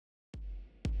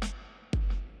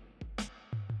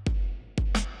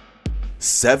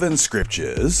7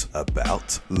 scriptures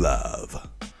about love.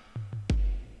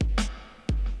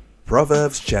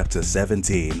 Proverbs chapter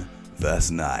 17, verse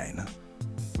 9.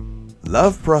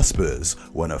 Love prospers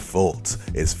when a fault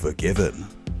is forgiven,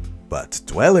 but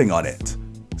dwelling on it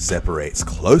separates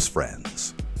close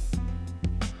friends.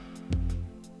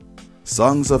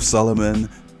 Songs of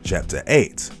Solomon chapter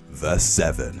 8, verse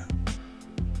 7.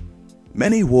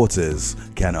 Many waters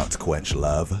cannot quench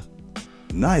love,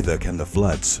 neither can the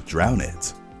floods drown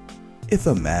it. If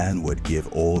a man would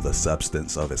give all the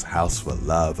substance of his house for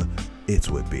love, it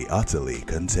would be utterly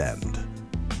contemned.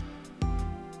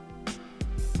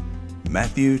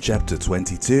 Matthew chapter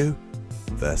 22,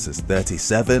 verses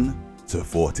 37 to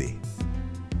 40.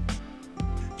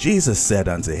 Jesus said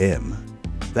unto him,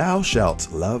 Thou shalt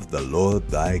love the Lord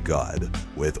thy God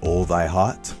with all thy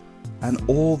heart, and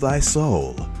all thy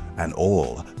soul, and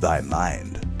all thy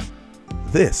mind.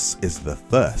 This is the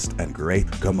first and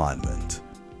great commandment.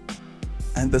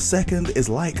 And the second is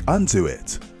like unto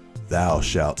it, Thou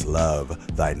shalt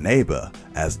love thy neighbor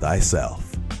as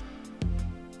thyself.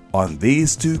 On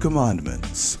these 2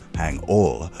 commandments hang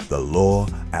all the law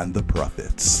and the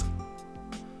prophets.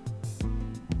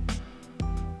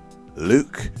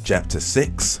 Luke chapter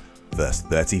 6, verse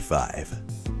 35.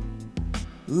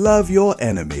 Love your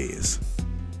enemies.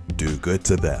 Do good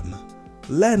to them.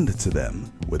 Lend to them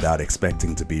without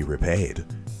expecting to be repaid.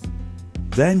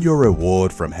 Then your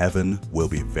reward from heaven will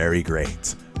be very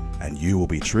great, and you will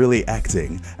be truly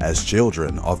acting as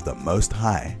children of the Most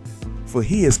High, for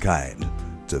He is kind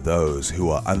to those who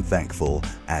are unthankful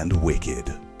and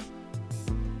wicked.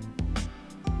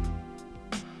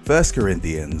 1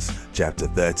 Corinthians chapter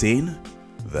 13,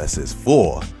 verses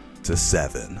 4 to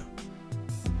 7.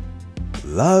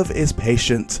 Love is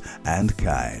patient and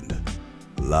kind.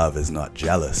 Love is not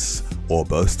jealous, or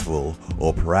boastful,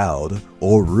 or proud,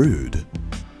 or rude.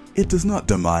 It does not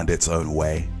demand its own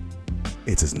way.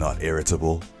 It is not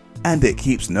irritable, and it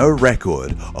keeps no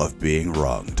record of being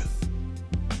wronged.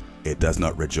 It does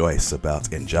not rejoice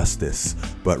about injustice,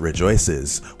 but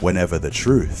rejoices whenever the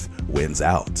truth wins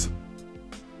out.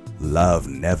 Love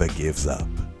never gives up,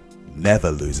 never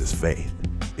loses faith,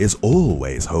 is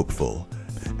always hopeful,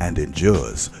 and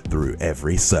endures through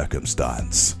every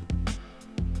circumstance.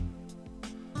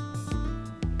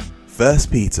 1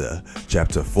 Peter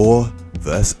chapter 4,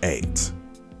 verse 8.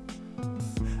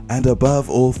 And above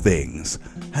all things,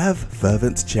 have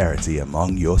fervent charity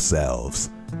among yourselves,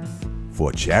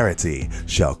 for charity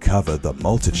shall cover the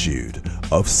multitude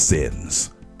of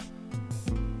sins.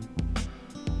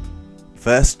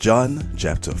 1 John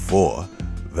chapter 4,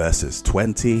 verses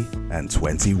 20 and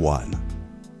 21.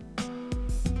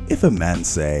 If a man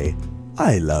say,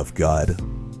 I love God,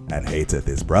 and hateth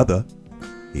his brother,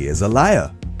 he is a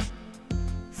liar.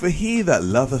 For he that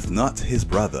loveth not his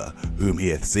brother whom he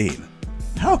hath seen,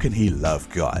 how can he love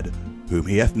God whom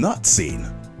he hath not seen?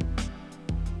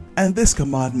 And this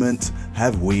commandment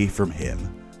have we from him,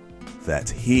 that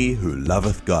he who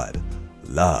loveth God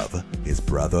love his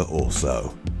brother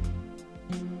also.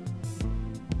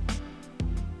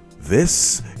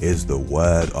 This is the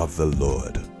word of the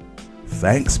Lord.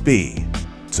 Thanks be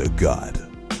to God.